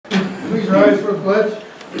Please rise for the pledge.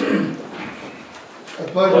 I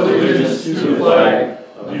pledge allegiance to the flag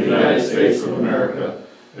of the United States of America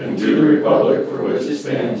and to the republic for which it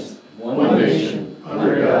stands, one nation,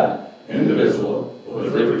 under God, indivisible,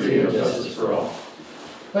 with liberty and justice for all.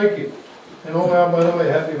 Thank you. And oh, now, by the way,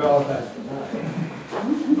 happy Valentine's.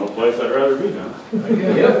 No place I'd rather be now.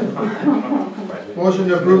 Motion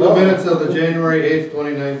to approve the minutes of the January 8th,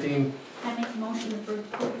 2019. I make a motion to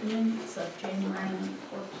approve the minutes of January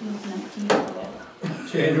 14th, 19.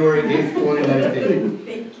 January 8th, 2019.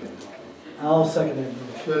 Thank you. I'll second that.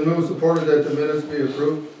 It's been moved and supported that the minutes be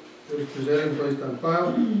approved. It was presented and placed on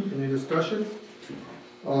file. Any discussion?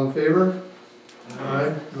 All in favor?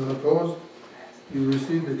 Aye. None opposed? You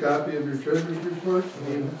received a copy of your treasurer's report.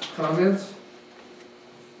 Any comments?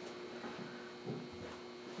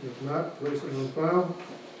 If not, place it on file.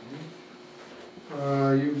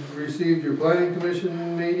 You've received your planning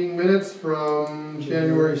commission meeting minutes from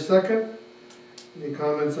January 2nd. Any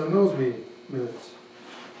comments on those meeting minutes?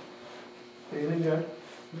 Anything, Jack?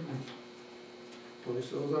 Place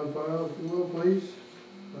those on file, if you will, please.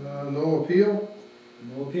 No appeal?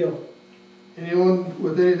 No appeal. Anyone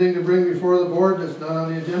with anything to bring before the board that's not on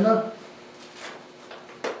the agenda?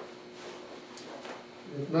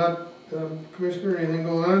 If not, Commissioner, anything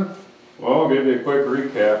going on? Well, I'll give you a quick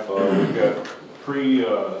recap. We've got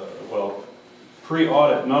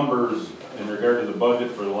pre-audit numbers in regard to the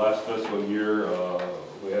budget for the last fiscal year.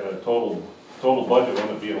 We had a total budget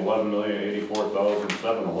limit being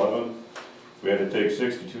 $11,084,711. We had to take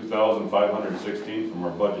 $62,516 from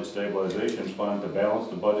our budget stabilization fund to balance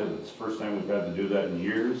the budget. It's the first time we've had to do that in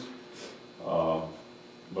years. But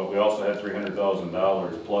we also had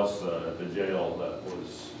 $300,000 plus at the jail that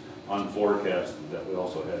was unforecasted that we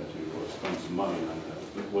also had to spend some money on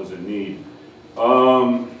that was in need.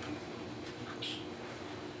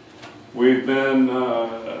 We've been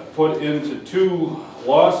put into 2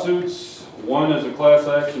 lawsuits. One is a class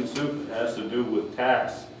action suit that has to do with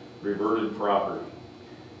tax reverted property.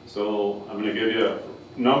 So I'm going to give you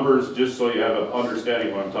numbers just so you have an understanding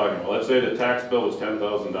of what I'm talking about. Let's say the tax bill was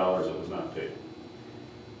 $10,000 that was not paid.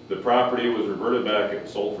 The property was reverted back, it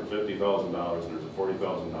was sold for $50,000, and there's a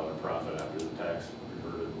 $40,000 profit after the tax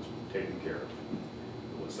reverted was taken care of.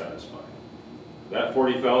 It was satisfied. That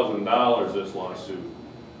 $40,000, this lawsuit,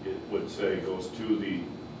 it would say, goes to the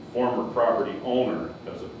former property owner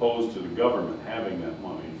as opposed to the government having that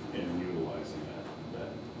money and utilizing that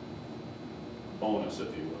bonus,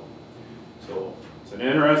 if you will. So it's an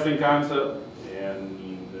interesting concept, and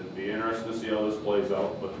it'd be interesting to see how this plays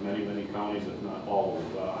out, but many counties, if not all,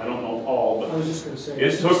 I don't know all, but I was just going to say,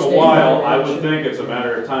 it took a while. I would think it's a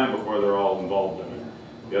matter of time before they're all involved in it.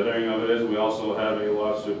 The other thing of it is we also have a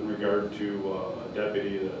lawsuit in regard to a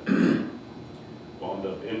deputy that wound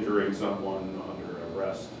up injuring someone under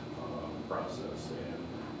arrest process, and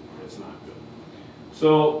it's not good.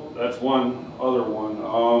 So that's one other one.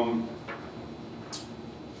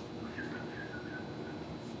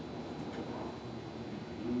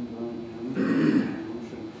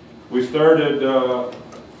 We started a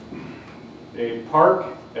Park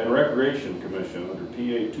and Recreation Commission under PA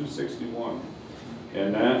 261,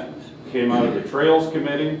 and that came out of the Trails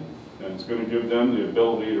Committee, and it's going to give them the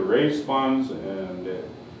ability to raise funds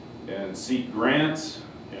and seek grants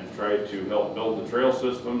and try to help build the trail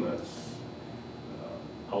system that's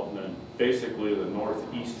out in basically the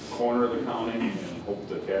northeast corner of the county, and hope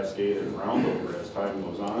to cascade it around over as time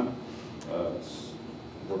goes on.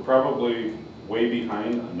 We're probably way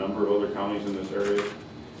behind a number of other counties in this area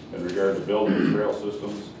in regard to building trail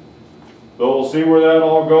systems. So we'll see where that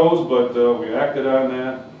all goes, but we acted on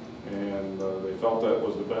that, and they felt that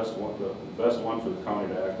was the best one for the county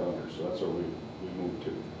to act under, so that's where we moved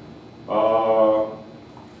to.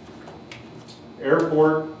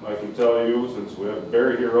 Airport, I can tell you, since we have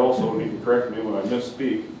Barry here also, and he can correct me when I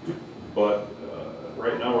misspeak, but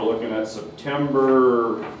right now we're looking at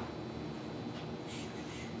September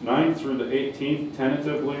 9th through the 18th,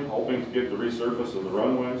 tentatively, hoping to get the resurface of the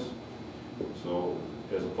runways. So,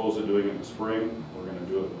 as opposed to doing it in the spring, we're going to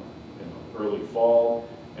do it in the early fall,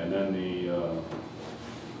 and then the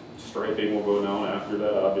striping will go down after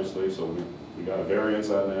that, obviously, so we got a variance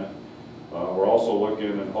on that. We're also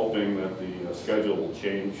looking and hoping that the schedule will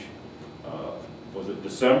change. Was it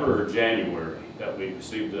December or January that we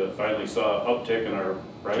received, finally saw an uptick in our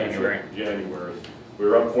ridership? January. We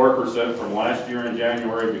were up 4% from last year in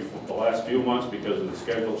January, before the last few months, because of the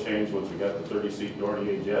schedule change once we got the 30-seat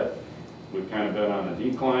Dornier jet. We've kind of been on a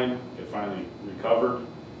decline. It finally recovered.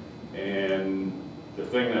 And the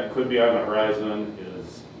thing that could be on the horizon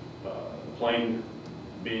is the plane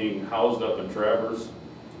being housed up in Traverse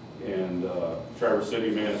and Traverse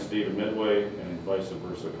City, Manistee to Midway, and vice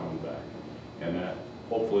versa coming back. And that,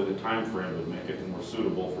 hopefully the time frame would make it more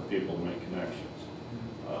suitable for people to make connections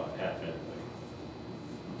at Midway.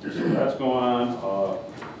 So that's going on.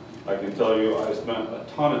 I can tell you I spent a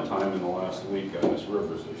ton of time in the last week on this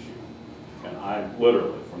rivers issue. And I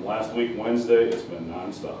literally, from last week Wednesday, it's been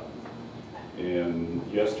nonstop. And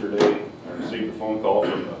yesterday, I received a phone call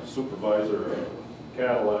from the supervisor of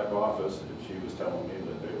Cadillac office, and she was telling me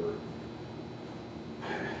that they were,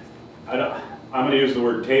 I'm going to use the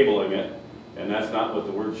word tabling it, and that's not what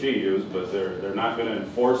the word she used, but they're not going to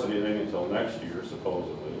enforce anything until next year,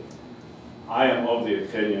 supposedly. I am of the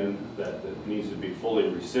opinion that it needs to be fully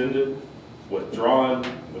rescinded, withdrawn,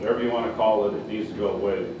 whatever you want to call it, it needs to go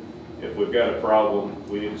away. If we've got a problem,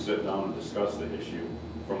 we need to sit down and discuss the issue.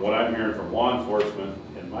 From what I'm hearing from law enforcement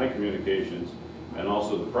in my communications, and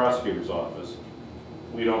also the prosecutor's office,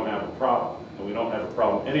 we don't have a problem. And we don't have a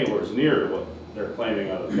problem anywhere near what they're claiming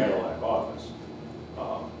out of the Cadillac office.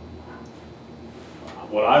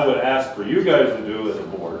 What I would ask for you guys to do as a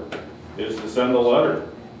board is to send a letter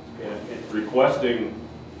and requesting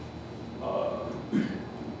what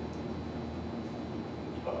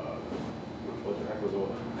the heck was it?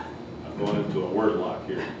 I'm going into a word lock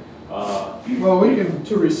here. Well, we can,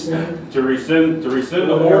 To rescind. To rescind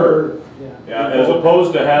the order. Yeah, as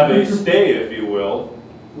opposed to have a stay, if you will.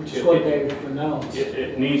 Which is what they announced.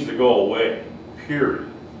 It needs to go away,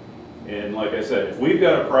 period. And like I said, if we've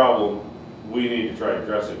got a problem, we need to try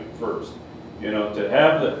addressing it first. You know, to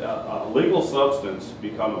have a legal substance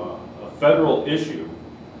become a federal issue,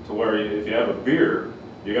 to where if you have a beer,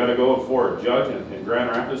 you got to go before a judge in Grand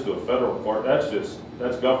Rapids to a federal court.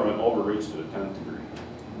 That's government overreach to the 10th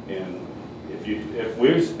degree. And if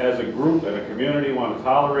we as a group and a community want to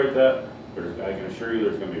tolerate that, I can assure you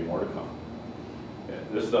there's going to be more to come.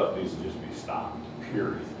 This stuff needs to just be stopped,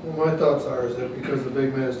 period. well, my thoughts are is that because the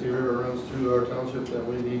big Manistee River runs through our township, that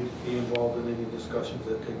we need to be involved in any discussions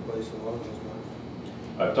that take place along those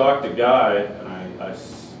lines. I've talked to Guy, and I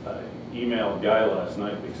emailed Guy last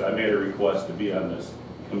night because I made a request to be on this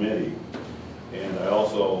committee. And I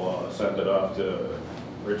also sent it off to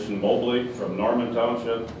Rich and Mobley from Norman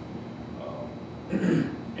Township.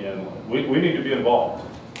 And we need to be involved.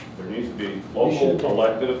 There needs to be local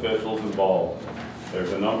elected officials involved.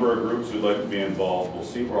 There's a number of groups who'd like to be involved. We'll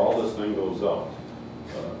see where all this thing goes out.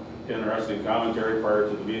 Interesting commentary prior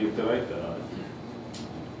to the meeting tonight that I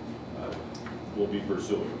will be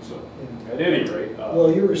pursuing. So, at any rate. Well,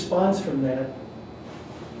 your response from that,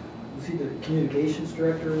 was he the communications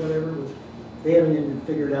director or whatever? They haven't even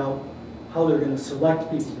figured out how they're going to select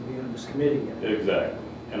people to be on this committee yet. Exactly.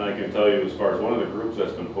 And I can tell you, as far as one of the groups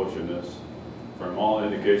that's been pushing this, from all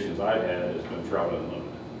indications I've had, has been Trout Unlimited.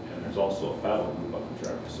 And there's also a paddle group up in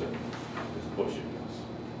Traverse City that's pushing this.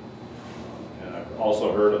 And I've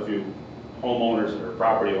also heard a few homeowners or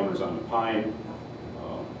property owners on the Pine.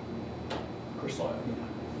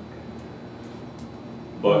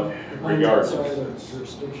 But regardless,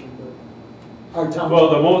 jurisdiction, but our town. well,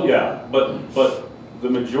 but the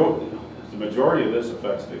majority of this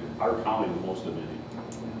affects our county the most of any.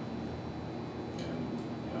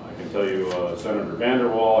 I can tell you, Senator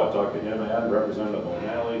Vanderwall, I talked to him and Representative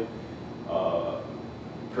O'Malley.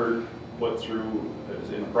 Kurt is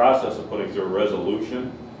in the process of putting through a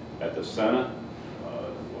resolution at the Senate.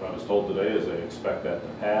 What I was told today is they expect that to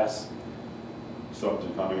pass.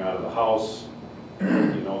 Something coming out of the House.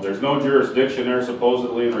 You know, there's no jurisdiction there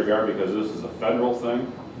supposedly in regard because this is a federal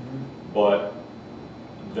thing, but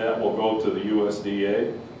that will go to the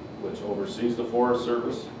USDA, which oversees the Forest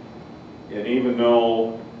Service. And even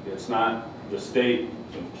though it's not the state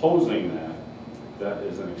imposing that, that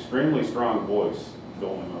is an extremely strong voice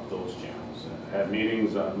going up those channels. I had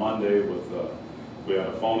meetings on Monday with, we had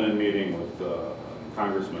a phone-in meeting with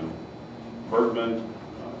Congressman Bergman,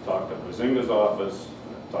 talked to Bazinga's office,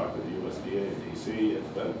 talked to the USDA in DC.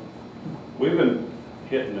 We've been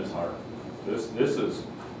hitting this hard. This is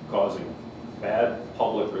causing bad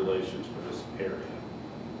public relations for this area,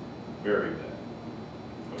 very bad.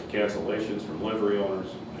 With cancellations from livery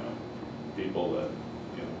owners, people that,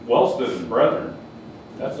 Wellston and Brethren,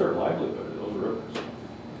 that's their livelihood, those rivers.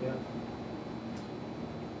 Yeah.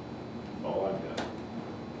 All I've got.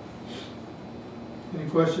 Any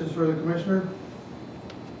questions for the commissioner?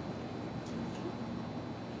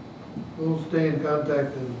 We'll stay in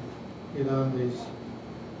contact and get on these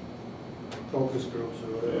focus groups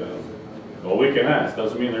or whatever. Yeah. Well, we can ask,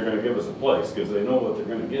 doesn't mean they're gonna give us a place, because they know what they're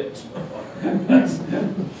gonna get.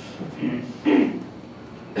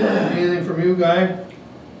 Anything from you, Guy?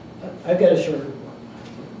 I've got a shorter one.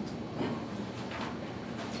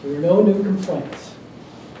 There were no new complaints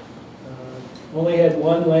Only had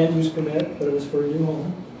one land use permit, but it was for a new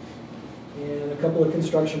home, and a couple of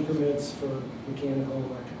construction permits for mechanical,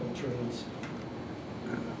 electrical trades.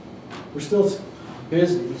 We're still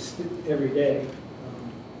busy every day,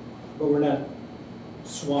 but we're not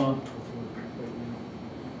swamped with work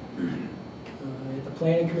right now. At the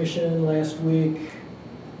Planning Commission last week,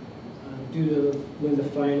 due to Linda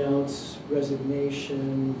Fineout's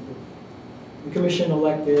resignation, the commission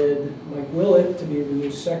elected Mike Willett to be the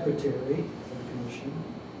new secretary of the commission.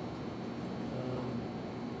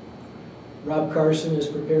 Rob Carson is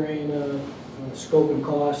preparing a scope and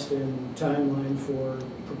cost and timeline for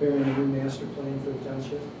preparing a new master plan for the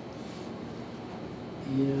township.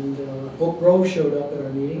 And Oak Grove showed up at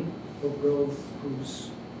our meeting. Oak Grove, who's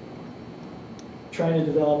trying to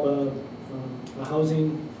develop a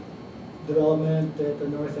housing development at the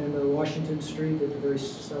north end of Washington Street at the very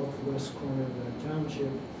southwest corner of the township.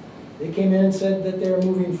 They came in and said that they're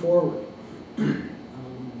moving forward.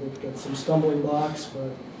 They've got some stumbling blocks,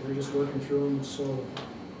 but they're just working through them slowly.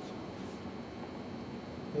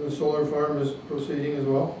 And the solar farm is proceeding as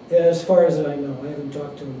well? As far as I know, I haven't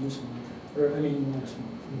talked to them this month, or I mean last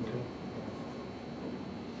month.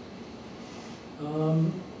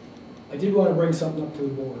 I did want to bring something up to the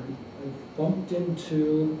board. I bumped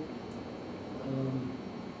into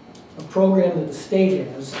a program that the state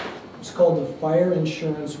has. It's called the Fire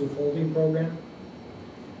Insurance Withholding Program.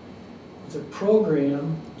 It's a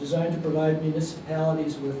program designed to provide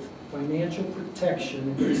municipalities with financial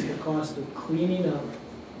protection against the cost of cleaning up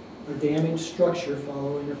a damaged structure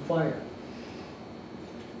following a fire.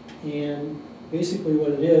 And basically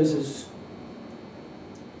what it is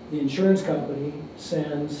the insurance company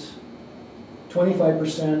sends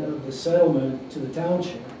 25% of the settlement to the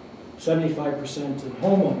township, 75% to the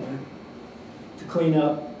homeowner, to clean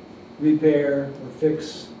up, repair, or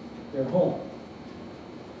fix their home.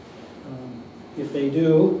 If they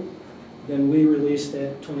do, then we release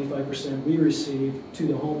that 25% we receive to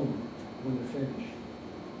the homeowner when they're finished.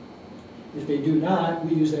 If they do not,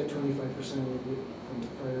 we use that 25% from the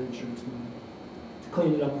fire insurance money to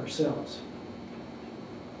clean it up ourselves.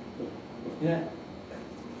 And I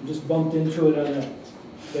just bumped into it on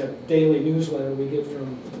that daily newsletter we get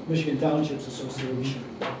from Michigan Townships Association.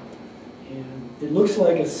 And it looks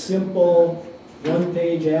like a simple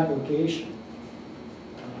one-page application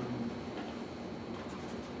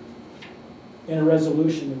and a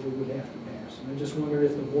resolution that we would have to pass. And I just wondered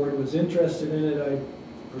if the board was interested in it, I'd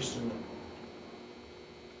pursue it.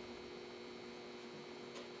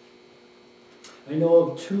 I know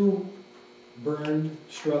of 2 burned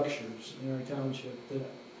structures in our township that,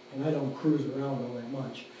 and I don't cruise around all that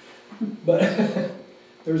much, but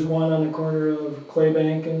there's one on the corner of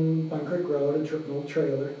Claybank and Pine Creek Road, an old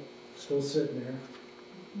trailer, still sitting there.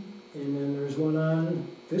 And then there's one on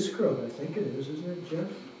Fisk Road, I think it is, isn't it, Jeff?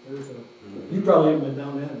 There's a, you probably haven't been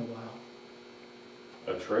down that in a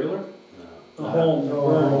while. A trailer? A home that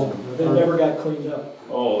burned, that never got cleaned up.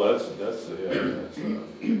 Oh, that's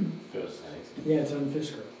Fisk. Yeah, it's on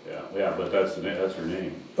Fisk Road. Yeah, but that's her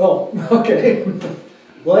name. Oh, okay.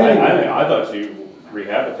 Well, anyway. I thought you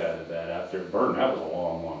rehabilitated that after it burned. That was a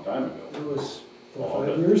long, long time ago. It was 4 or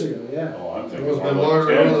 5 years ago, yeah. Oh, I'm thinking It was more been like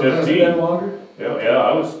longer 10, than that. 15. Been longer? Yeah,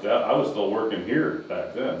 I was still working here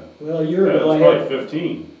back then. Well, a year Yeah, it ago, was I probably had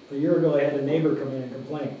 15. a year ago I had a neighbor come in and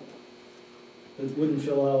complain. That wouldn't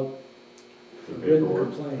fill out The the written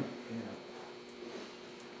paperwork. complaint. Yeah.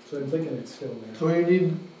 So I'm thinking it's still there. So you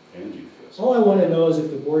need, Angie Fisk. All I want to know is if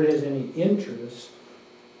the board has any interest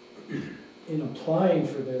in applying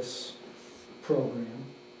for this program.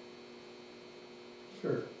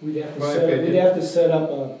 sure. We'd have to My set, opinion. we'd have to set up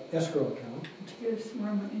a escrow account. To give us more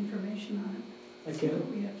information on it. I See can.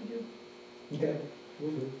 what we have to do. Okay,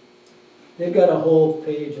 we'll do. They've got a whole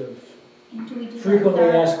page of, And do we do that Frequently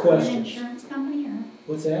with our asked current questions. insurance company, or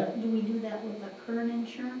what's that? do we do that with the current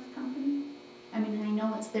insurance company? I mean, I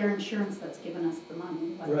know it's their insurance that's given us the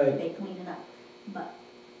money, but Right. they clean it up. But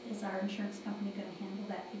is our insurance company gonna handle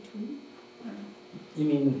that between? Or- You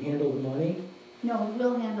mean handle the money? No,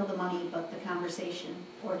 we'll handle the money, but the conversation,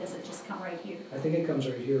 or does it just come right here? I think it comes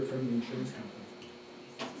right here from the insurance company.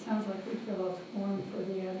 Sounds like we fill out the form for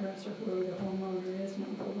the address or whoever the homeowner is, and it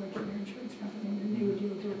would go right to your insurance company, and then they would deal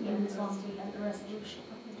with it. Yeah, as long as we have the resolution.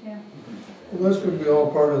 Yeah. Well, this could be all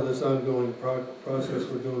part of this ongoing process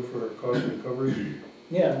we're doing for our cost recovery.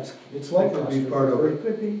 Yeah, it's like It could cost be part of recovery. It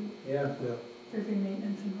could be, Yeah. Yeah. there'd be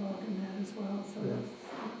maintenance involved in that as well, so Yeah. that's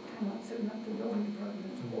kind of setting up the building department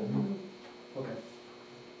as a whole new. Okay.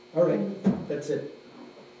 All right, that's it.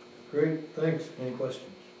 Great, thanks. Any questions?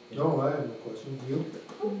 No, I have no questions. You?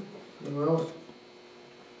 Anyone else?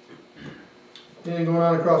 Anything going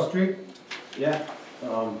on across the street? Yeah,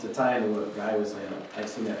 to tie into what Guy was saying, I've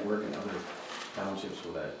seen that work in other townships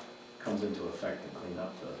where that comes into effect to clean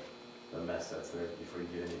up the mess that's there before you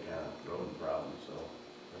get any kind of rodent problem, so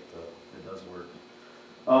it does work.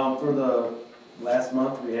 For the last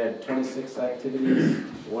month, we had 26 activities,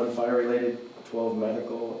 1 fire-related, 12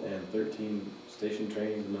 medical, and 13 station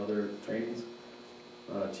trainings and other trainings.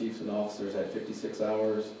 Chiefs and officers had 56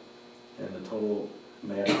 hours, and the total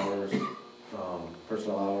man hours,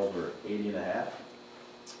 personal hours were 80 and a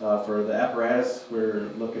half. For the apparatus, we're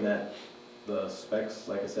looking at the specs,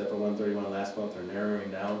 like I said, for 131 last month, are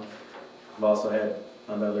narrowing down. I've also had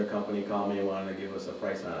another company call me and wanted to give us a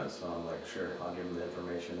price on it, so I'm like, sure, I'll give them the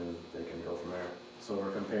information and they can go from there. So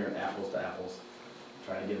we're comparing apples to apples,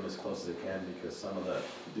 trying to get them as close as it can, because some of the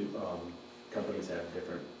companies have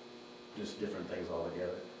different things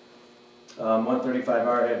altogether.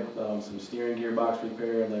 135R had some steering gearbox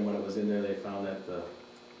repair, and then when it was in there, they found that the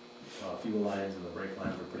fuel lines and the brake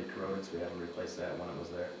lines were pretty corroded, so we haven't replaced that when it was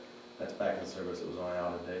there. That's back in service, it was only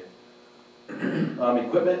out a day.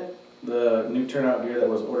 Equipment, the new turnout gear that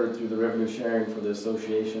was ordered through the revenue sharing for the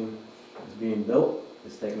association is being built.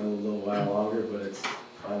 It's taking a little while longer, but it's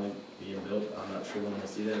finally being built. I'm not sure when we'll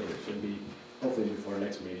see that, but it should be hopefully before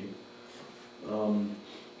next meeting.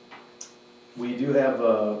 We do have,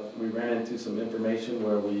 we ran into some information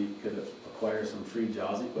where we could acquire some free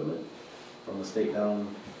JAWS equipment from the state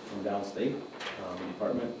from downstate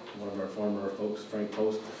department. One of our former folks, Frank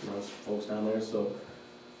Post, knows folks down there. So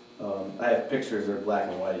I have pictures, they're black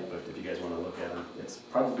and white, but if you guys want to look at them, it's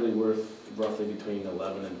probably worth roughly between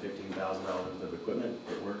 $11,000 and $15,000 of equipment.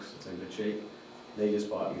 It works, it's in good shape. They just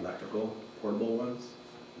bought electrical portable ones.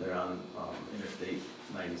 They're on Interstate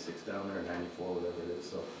 96 down there, or 94, whatever it is.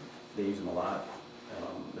 So they use them a lot.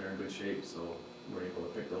 They're in good shape, so we're able to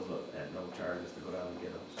pick those up at no charge just to go down and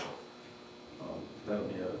get them. So that'll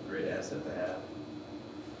be a great asset to have.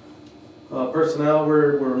 Personnel,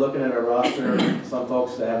 we're looking at our roster. Some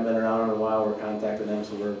folks that haven't been around in a while, we're contacting them,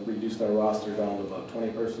 so we're reduced our roster down to about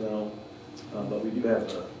 20 personnel. But we do have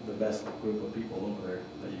the best group of people over there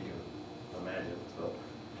that you can imagine. So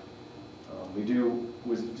we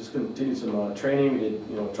just continued some training. We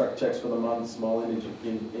did truck checks for the month, small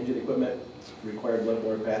engine equipment, required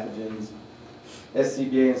bloodborne pathogens,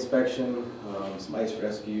 SCBA inspection, some ice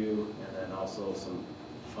rescue, and then also some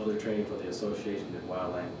other training for the association, did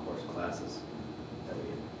wildland course classes that we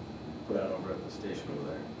put out over at the station over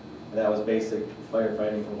there. And that was basic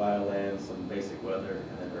firefighting for wildland, some basic weather,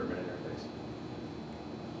 and then urban interface.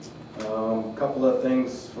 A couple of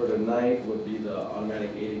things for tonight would be the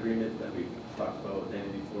automatic aid agreement that we talked about with Danny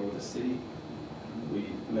before with the city. We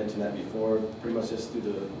mentioned that before, pretty much just through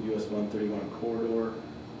the US 131 corridor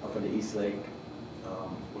up into East Lake,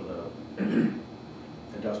 where the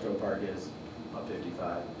industrial park is, up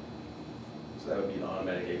 55. So that would be an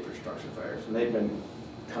automatic aid for structure fires. And they've been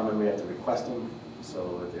coming, we have to request them.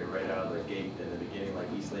 So if they're right out of the gate in the beginning, like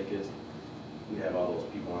East Lake is, we have all those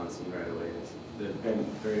people on scene right away. They've been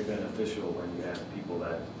very beneficial when you have people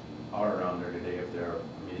that are around there today, if they're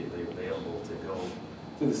immediately available to go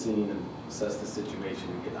to the scene and assess the situation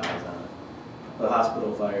and get eyes on it. The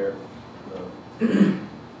hospital fire,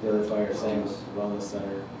 the other fire, same wellness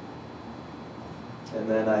center. And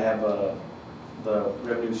then I have the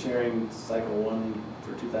revenue sharing cycle 1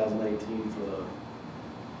 for 2019 for the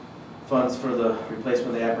funds for the replacement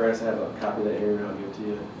of the apparatus. I have a copy of that here, I'll give it to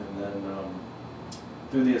you. And then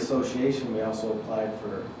through the association, we also applied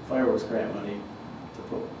for fireworks grant money to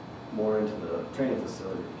put more into the training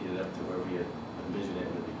facility to get it up to where we had envisioned it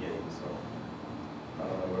in the beginning. So I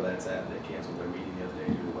don't know where that's at. They canceled their meeting the other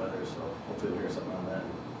day due to weather, so hopefully we'll hear something on that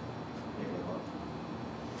maybe in a month.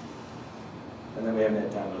 And then we haven't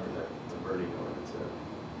had time to look at the birding ordinance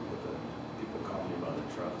with the people calling me about the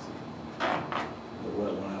trucks. The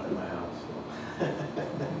oil went out in my house. So.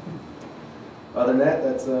 Other than that,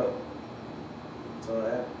 that's all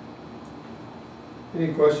I have.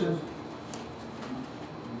 Any questions?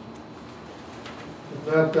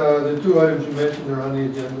 If not, the 2 items you mentioned are on the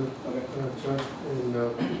agenda. Okay. Chuck. And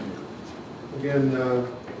again,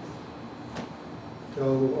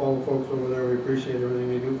 tell all the folks over there we appreciate everything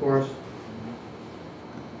they do for us.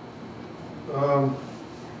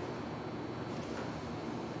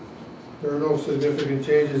 There are no significant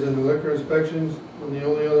changes in the liquor inspections. And the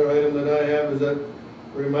only other item that I have is that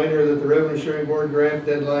a reminder that the Revenue Sharing Board grant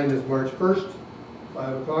deadline is March 1st,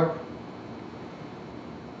 5 o'clock.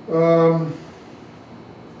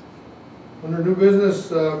 Under new business,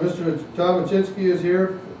 Mr. Tom Machinsky is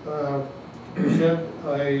here to present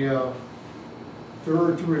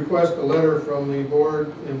to request a letter from the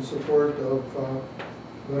board in support of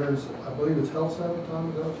Veterans, I believe it's Health Center, Tom,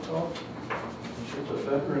 is that what it's called? a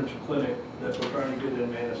veterans clinic that we're trying to get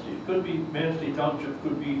in Manistee. It could be Manistee Township,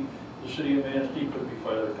 could be the city of Manistee, could be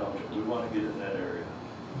Filer Township. We want to get in that area.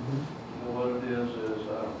 And what it is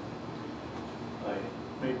I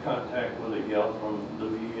made contact with a gal from the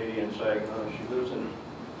VA in Saginaw. She lives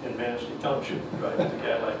in Manistee Township, drives the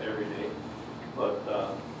Cadillac every day. But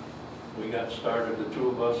we got started, the two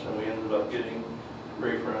of us, and we ended up getting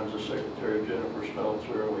Ray Franz's secretary, Jennifer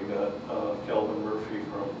Stelzer. We got Kelvin Murphy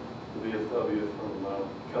from the VFW from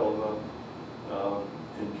Kelva,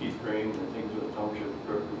 and Keith Green, I think the township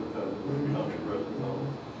township resident.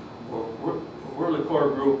 We're the core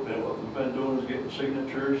group, and what we've been doing is getting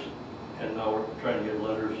signatures, and now we're trying to get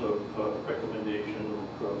letters of recommendation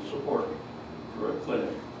of support for a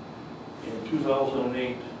clinic. In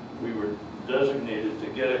 2008, we were designated to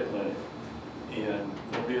get a clinic, and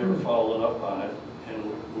nobody ever followed up on it, and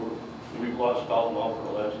we've lost out now for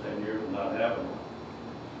the last 10 years of not having one.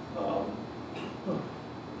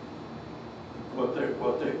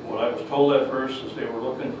 What I was told at first is they were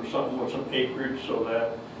looking for something with some acreage so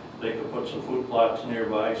that they could put some food plots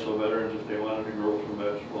nearby, so veterans, if they wanted to grow some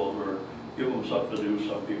vegetables or give them something to do,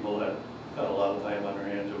 some people that had a lot of time on their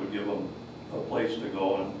hands, it would give them a place to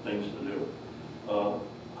go and things to do.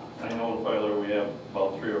 I know in Filer we have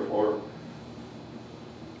about 3 or 4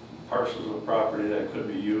 parcels of property that could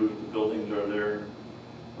be used. The buildings are there.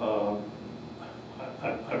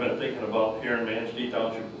 I've been thinking about here in Manistee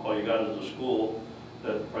Township, all you got is a school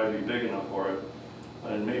that'd probably be big enough for it.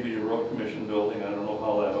 And maybe the road commission building, I don't know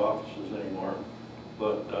how that office is anymore.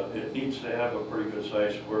 But it needs to have a pretty good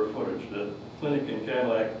size square footage. The clinic in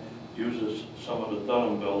Cadillac uses some of the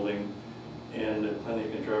Dunham building, and the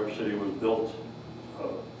clinic in Traverse City was built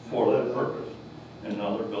for that purpose. And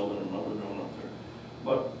now they're building another one up there.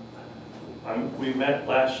 But we met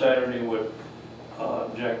last Saturday with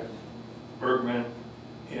Jack Bergman,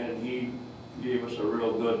 and he gave us a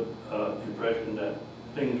real good impression that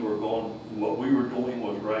things were going, what we were doing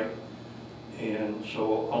was right. And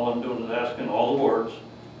so all I'm doing is asking all the wards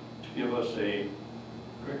to give us a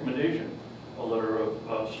recommendation, a letter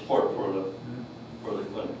of support for the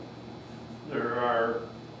clinic. There are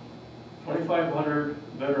 2,500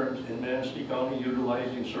 veterans in Manistee County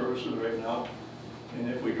utilizing services right now. And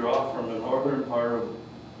if we draw from the northern part of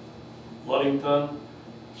Ludington,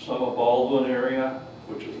 some of Baldwin area,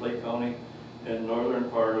 which is Lake County, and northern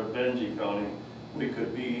part of Benzie County, we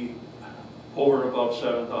could be over and above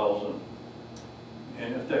 7,000.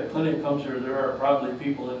 And if that clinic comes here, there are probably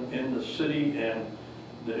people in the city and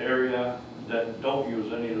the area that don't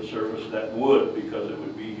use any of the service that would, because it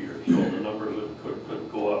would be here. So the numbers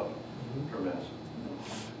could go up tremendously.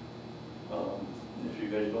 If you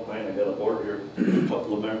guys don't mind, I got a board here, a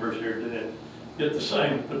couple of members here didn't get the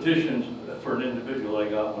signed petitions for an individual I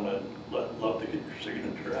got one. I'd love to get your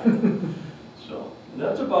signature on it. So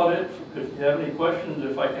that's about it. If you have any questions,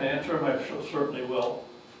 if I can answer them, I certainly will.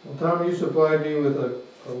 Well, Tom, you supplied me with a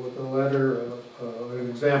letter, an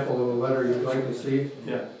example of a letter you'd like to see.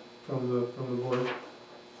 Yeah. From the board,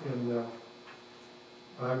 and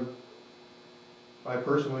I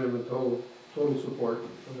personally am in total support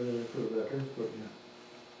of it for the veterans, but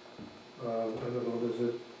I don't know, does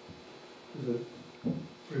it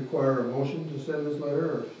require a motion to send this letter,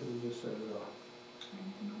 or should we just send it off?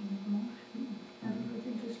 I think we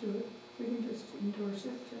can just do it. We can just endorse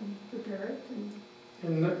it and prepare it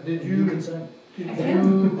And did You you can sign.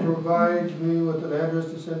 provide me with an address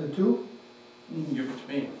to send it to? Give it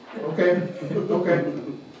to me. Okay,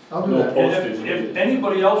 I'll do No that. postage. If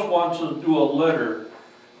anybody else wants to do a letter,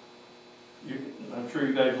 I'm sure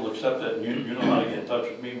you guys will accept that, and you know how to get in touch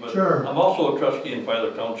with me, but Sure. I'm also a trustee in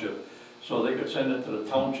Filer Township, so they could send it to the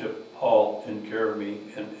township hall in care of me,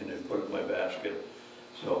 and then put it in my basket.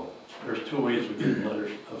 So there's 2 ways of getting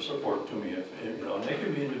letters of support to me, and they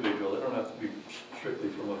can be individual, they don't have to be strictly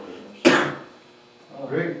from a business.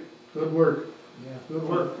 Great, good work. Yeah. Good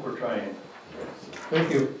work. We're trying.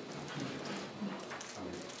 Thank you.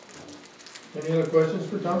 Any other questions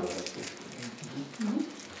for Tom?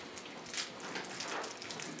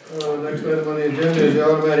 Next item on the agenda is the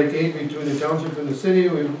automatic aid between the township and the city.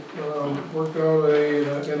 We've worked out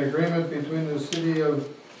an agreement between the city of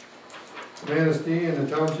Manistee and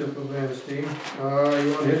the township of Manistee. You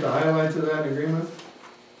want to hit the highlights of that agreement?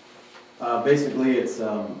 Basically, it's,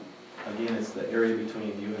 again, it's the area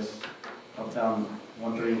between US Uptown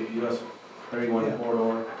 130, US 31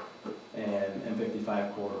 corridor and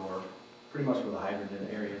M55 corridor, pretty much where the hydrogen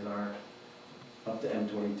areas are, up to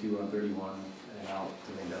M22 on 31 and out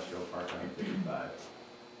to the industrial park on 55.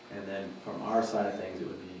 And then from our side of things, it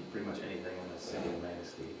would be pretty much anything in the city of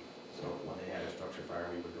Manistee. So when they had a structure fire,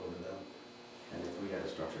 we would go to them. And if we had a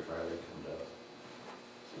structure fire, they'd come to us.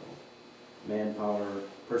 manpower,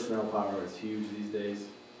 personnel power is huge these days.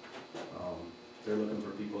 They're looking for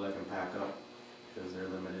people that can pack up, because they're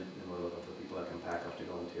limited, and we're looking for people that can pack up to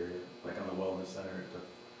go interior. Like on the wellness center, it took,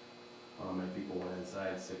 and people went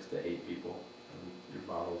inside, 6 to 8 people. And your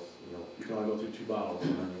bottles, you can only go through 2 bottles,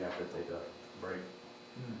 and then you have to take a break,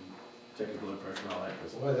 check your blood pressure and all that.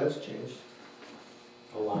 Boy, that's changed.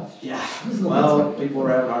 A lot. Yeah, well, people were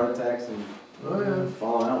having heart attacks and Oh, yeah.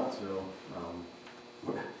 falling out, so,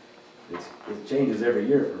 it changes every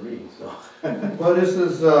year for me, so. Well, this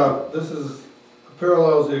is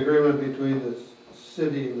parallels the agreement between the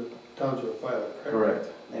city and the township of Filer, correct? Correct,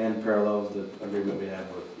 and parallels the agreement we have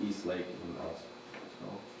with East Lake and us, so.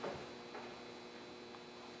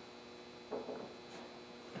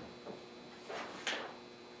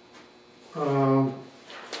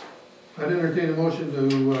 I'd entertain a motion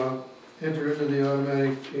to enter into the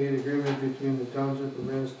automatic aid agreement between the township of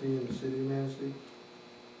Manistee and the city of Manistee.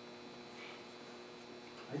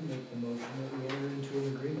 I'd make the motion that we enter into an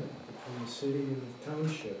agreement between the city and the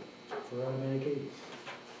township for automatic aid.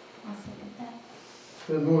 I'll second that. It's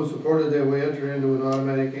been moved and supported that we enter into an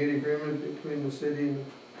automatic aid agreement between the city and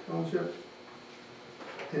the township.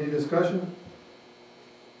 Any discussion?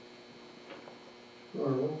 You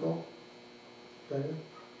want a roll call? Diane?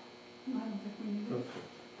 I don't think we need it.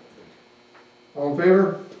 All in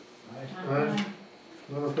favor? Aye. Aye.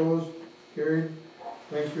 None opposed? Carried.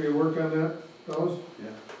 Thanks for your work on that, fellas.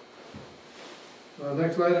 Yeah.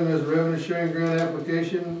 Next item is revenue sharing grant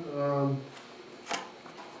application.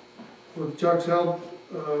 With Chuck's help,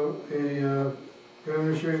 a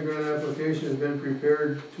revenue sharing grant application has been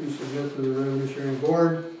prepared to submit to the revenue sharing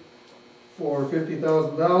board for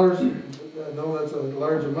 $50,000. I know that's a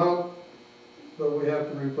large amount, but we have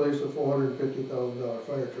to replace a $450,000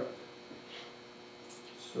 fire truck.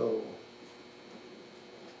 So,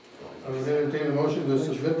 I would entertain a motion to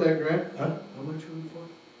submit that grant. How much are we for?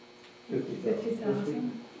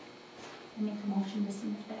 $50,000. I make a motion to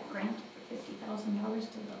submit that grant for $50,000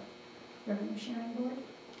 to the revenue sharing board.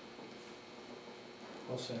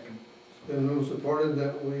 I'll second. It's been moved and supported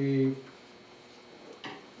that we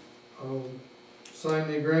sign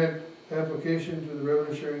the grant application to the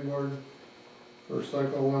revenue sharing board for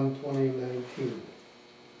cycle 1 2019.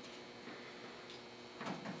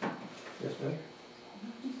 Yes, ma'am?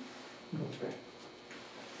 Okay.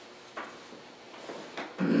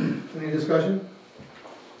 Any discussion?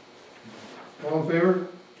 All in favor?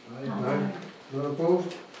 Aye. None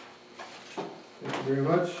opposed? Thank you very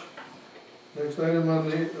much. Next item on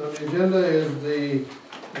the agenda is the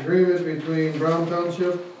agreement between Brown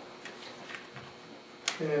Township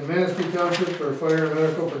and Manistee Township for fire and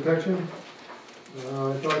medical protection.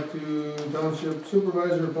 I talked to Township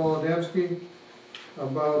Supervisor Paul Adamski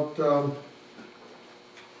about the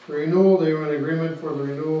renewal. They were in agreement for the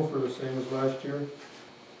renewal for the same as last year.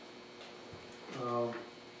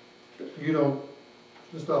 You don't,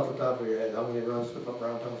 just off the top of your head, how many runs to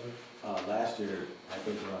Brown Township? Last year, I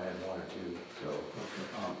think we only had 1 or 2,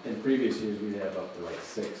 so, in previous years, we'd have up to like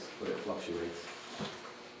 6, but it fluctuates.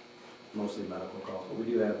 Mostly medical calls, but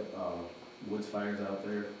we do have, woods fires out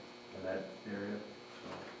there in that area, so.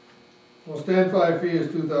 Well, standby fee is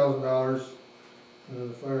 $2,000, and then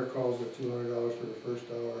the fire calls at $200 for the first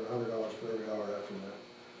hour, and $100 for every hour after that.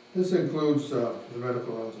 This includes the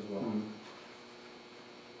medical runs as well.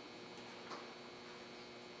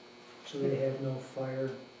 So they have no fire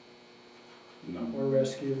No. or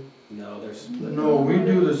rescue? No, they're split. No, we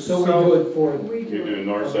do the So we south. do it for, We You do it.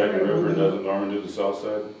 north side of the river, doesn't Norman do the south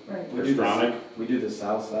side? Right. We do the- Estronic? We do the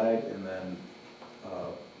south side, and then,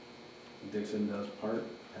 Dixon does part,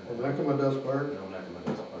 and then, Nakama does part. no, Nakama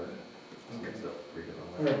does part. So it's a pretty good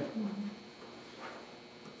all one. right.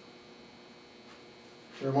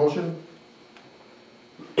 Is there a motion?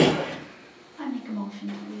 I make a motion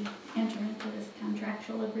that we enter into this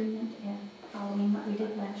contractual agreement and following what we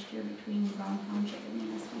did last year between Brown Township and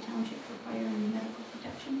Manistee Township for fire and medical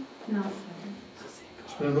protection. No, second.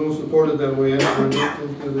 It's been moved and supported that we enter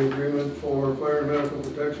into the agreement for fire and medical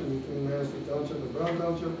protection between Manistee Township and Brown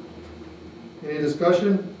Township. Any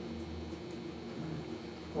discussion?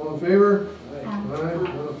 All in favor? Aye. Aye,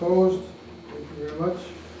 none opposed? Thank you very much.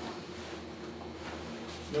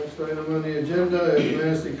 Next item on the agenda is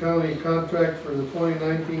Manistee County contract for the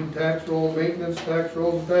 2019 tax roll maintenance, tax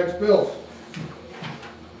rolls, and tax bills.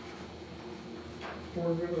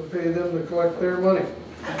 We're gonna pay them to collect their money.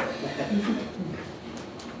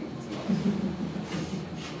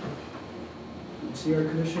 See, our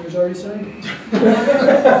commissioners already signed?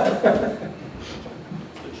 The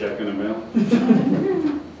check in the mail?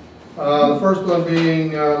 The first one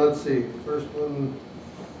being, let's see, first one,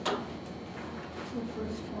 The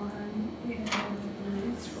first one Get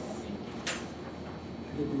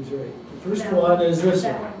these right. The first one is this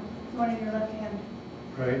That one. one in your left hand.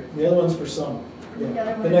 Right. The other one's for summer. The Yeah,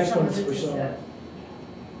 other one the is next summer, one's this for is summer.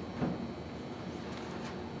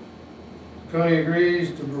 County agrees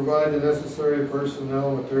to provide the necessary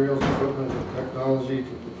personnel, materials, equipment, and technology to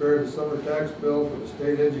prepare the summer tax bill for the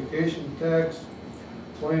state education tax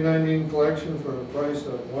 2019 collection for a price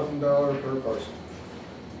of $1 per parcel.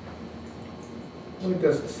 I think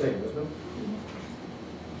that's the same, isn't it?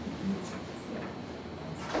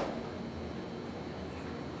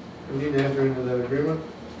 We need to enter into that agreement.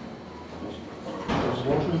 There's a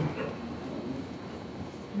motion.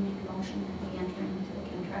 I make a motion that we enter into the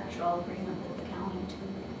contractual agreement with the county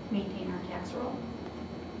to maintain our tax roll.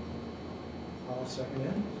 I'll second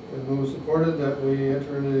it. Been moved and supported that we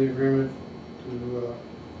enter into the agreement to,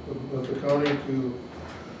 with the county to,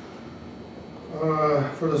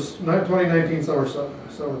 for the 2019 summer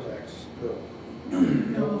tax bill.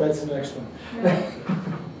 No, that's the next one.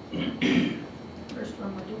 First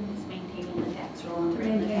one we're doing is maintaining the tax roll and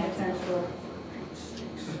bringing the Maintain the tax tax roll. roll.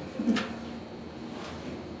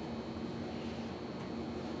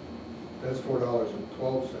 That's $4.12 a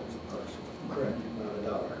parcel, Correct. not a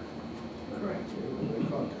dollar. Correct. They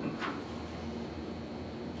caught that.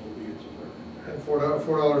 And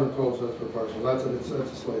 $4.12 per parcel, that's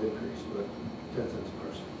a slight increase, but 10 cents a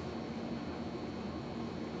parcel.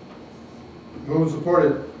 Moved and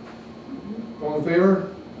supported. All in favor?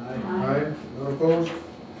 Aye. None opposed?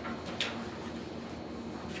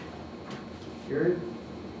 Carried.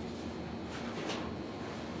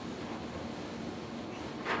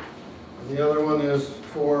 And the other one is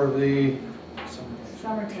for the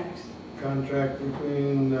Summer tax. contract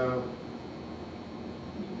between the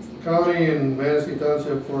county and Manistee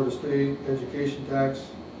Township for the state education tax.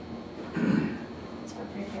 It's for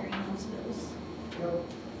preparing those bills. Yep.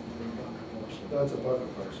 That's a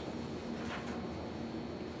bucket parcel.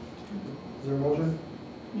 Is there a motion?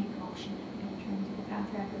 Make a motion that we enter into the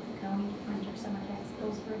contract with the county to print our summer tax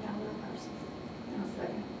bills for $1 a parcel. I'll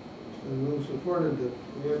second. And move supported that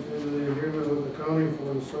we enter into the agreement with the county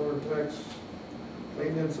for the summer tax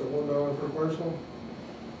maintenance at $1 per parcel.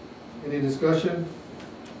 Any discussion?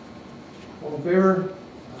 All in favor?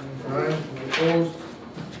 Aye. Any opposed?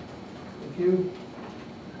 Thank you.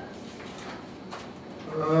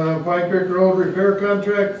 Pine Creek Road repair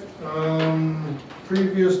contract,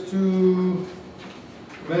 previous to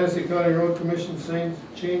Manistee County Road Commission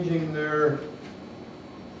changing their,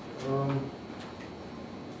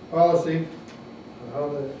 policy, how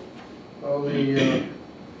the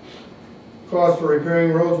cost for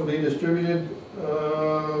repairing roads will be distributed.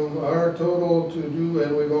 Our total to do,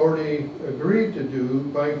 and we've already agreed to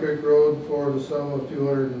do, Pine Creek Road for the sum of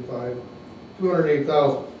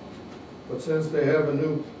 $208,000. But since they have a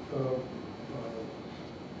new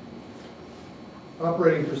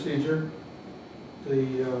operating procedure,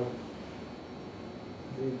 the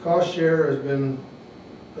cost share has been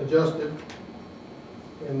adjusted,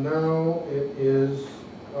 and now it is,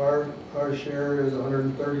 our share is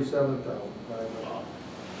 $137,500.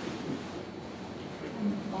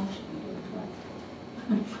 Motion to do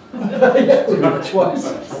it twice.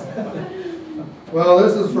 Twice. Well,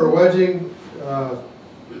 this is for wedging,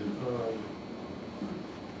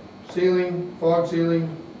 sealing, fog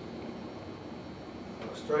sealing,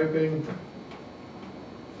 striping.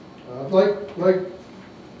 Like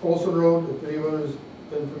Olson Road, if anyone has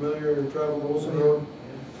been familiar or traveled Olson Road,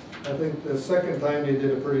 I think the second time they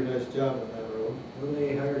did a pretty nice job on that road. When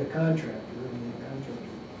they hired a contractor, and the contractor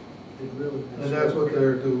did really nice. And that's what work.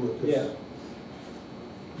 they're doing with this. Yeah.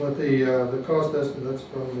 But the cost estimates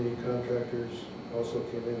from the contractors also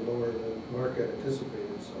came in lower than Mark had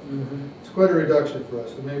anticipated, so. Mhm. It's quite a reduction for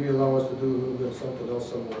us, and maybe allow us to do a little bit of something else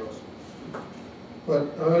somewhere else. But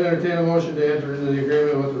I would entertain a motion to enter into the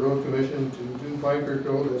agreement with the road commission to do Pine Creek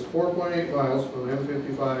Road. That's 4.8 miles from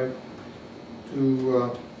M55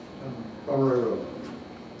 to Pomeroy Road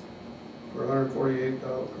for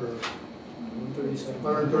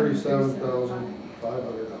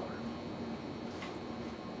 $137,500.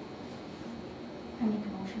 I make a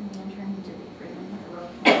motion to enter into the agreement with the road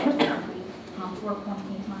commission to complete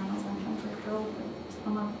 4.8 miles on Township Road for the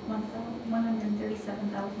sum of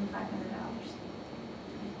 $137,500.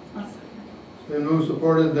 I'll second. It's been moved,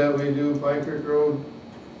 supported that we do Pine Creek Road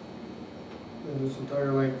in this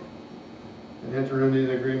entire length and enter into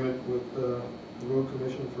the agreement with the road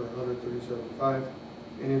commission for $137,500.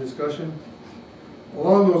 Any discussion?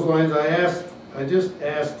 Along those lines, I just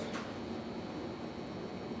asked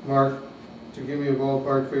Mark to give me a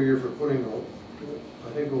ballpark figure for putting I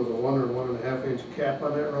think it was a 1 or 1.5 inch cap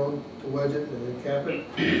on that road to wedge it and then cap it.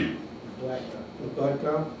 blacktop. with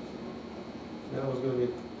blacktop. That was gonna be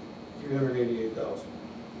 $388,000.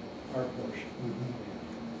 Our portion.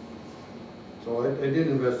 So I did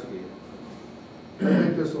investigate. I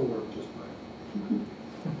think this will work just fine.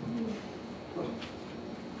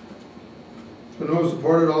 It's been moved,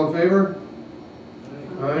 supported, all in favor?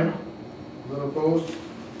 Aye. None opposed?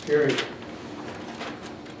 Carried.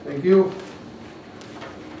 Thank you.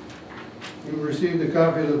 You received a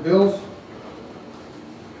copy of the bills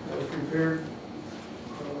that was prepared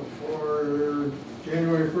for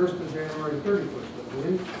January 1st to January 31st, I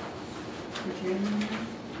believe. For January.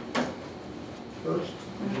 First,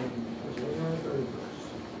 January 31st.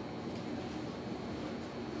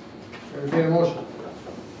 Entertain a motion.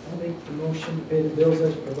 I'll make the motion to pay the bills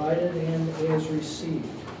as provided and as received.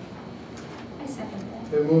 I second that.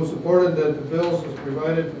 Been moved, supported that the bills as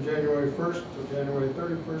provided from January 1st to January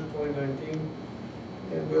 31st, 2019,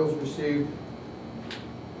 and bills received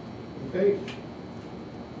and paid.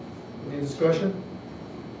 Any discussion?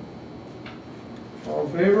 All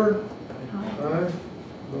in favor? Aye.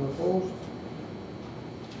 None opposed?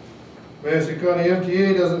 Manistee County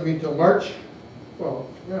MTA doesn't meet till March, well,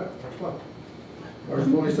 yeah, next month. March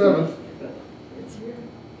 27th. It's here.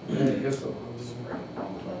 I guess so.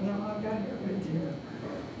 No, I've got here, but it's here.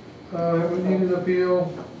 We need an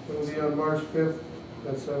appeal, it will be on March 5th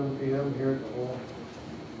at 7 p.m. here at the hall.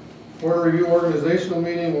 Board Review Organizational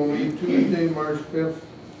Meeting will meet Tuesday, March 5th.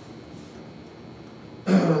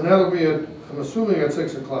 And that'll be at, I'm assuming at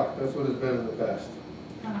 6 o'clock, that's what it's been in the past.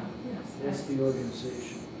 Yes. That's the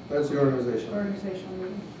organization. That's the organization. Organizational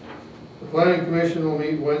meeting. The Planning Commission will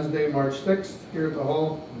meet Wednesday, March 6th here at the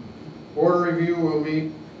hall. Board Review will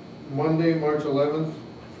meet Monday, March 11th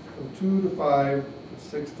from 2 to 5,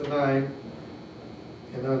 6 to 9.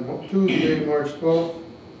 And on Tuesday, March 12th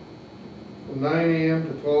from 9 a.m.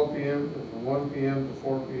 to 12 p.m. and from 1 p.m. to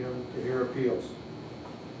 4 p.m. to hear appeals.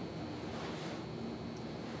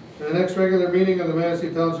 And the next regular meeting of the Manistee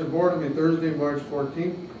Township Board will be Thursday, March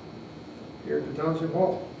 14th here at the Township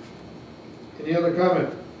Hall. Any other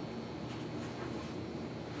comment?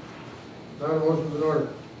 Not a motion's in order.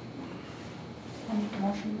 I make the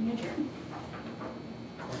motion, we adjourn.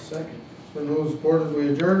 I'll second. Been moved, supported, we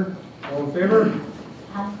adjourn. All in favor?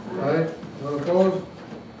 Aye. Aye. None opposed?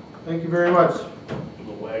 Thank you very much.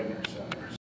 The Wagner Center.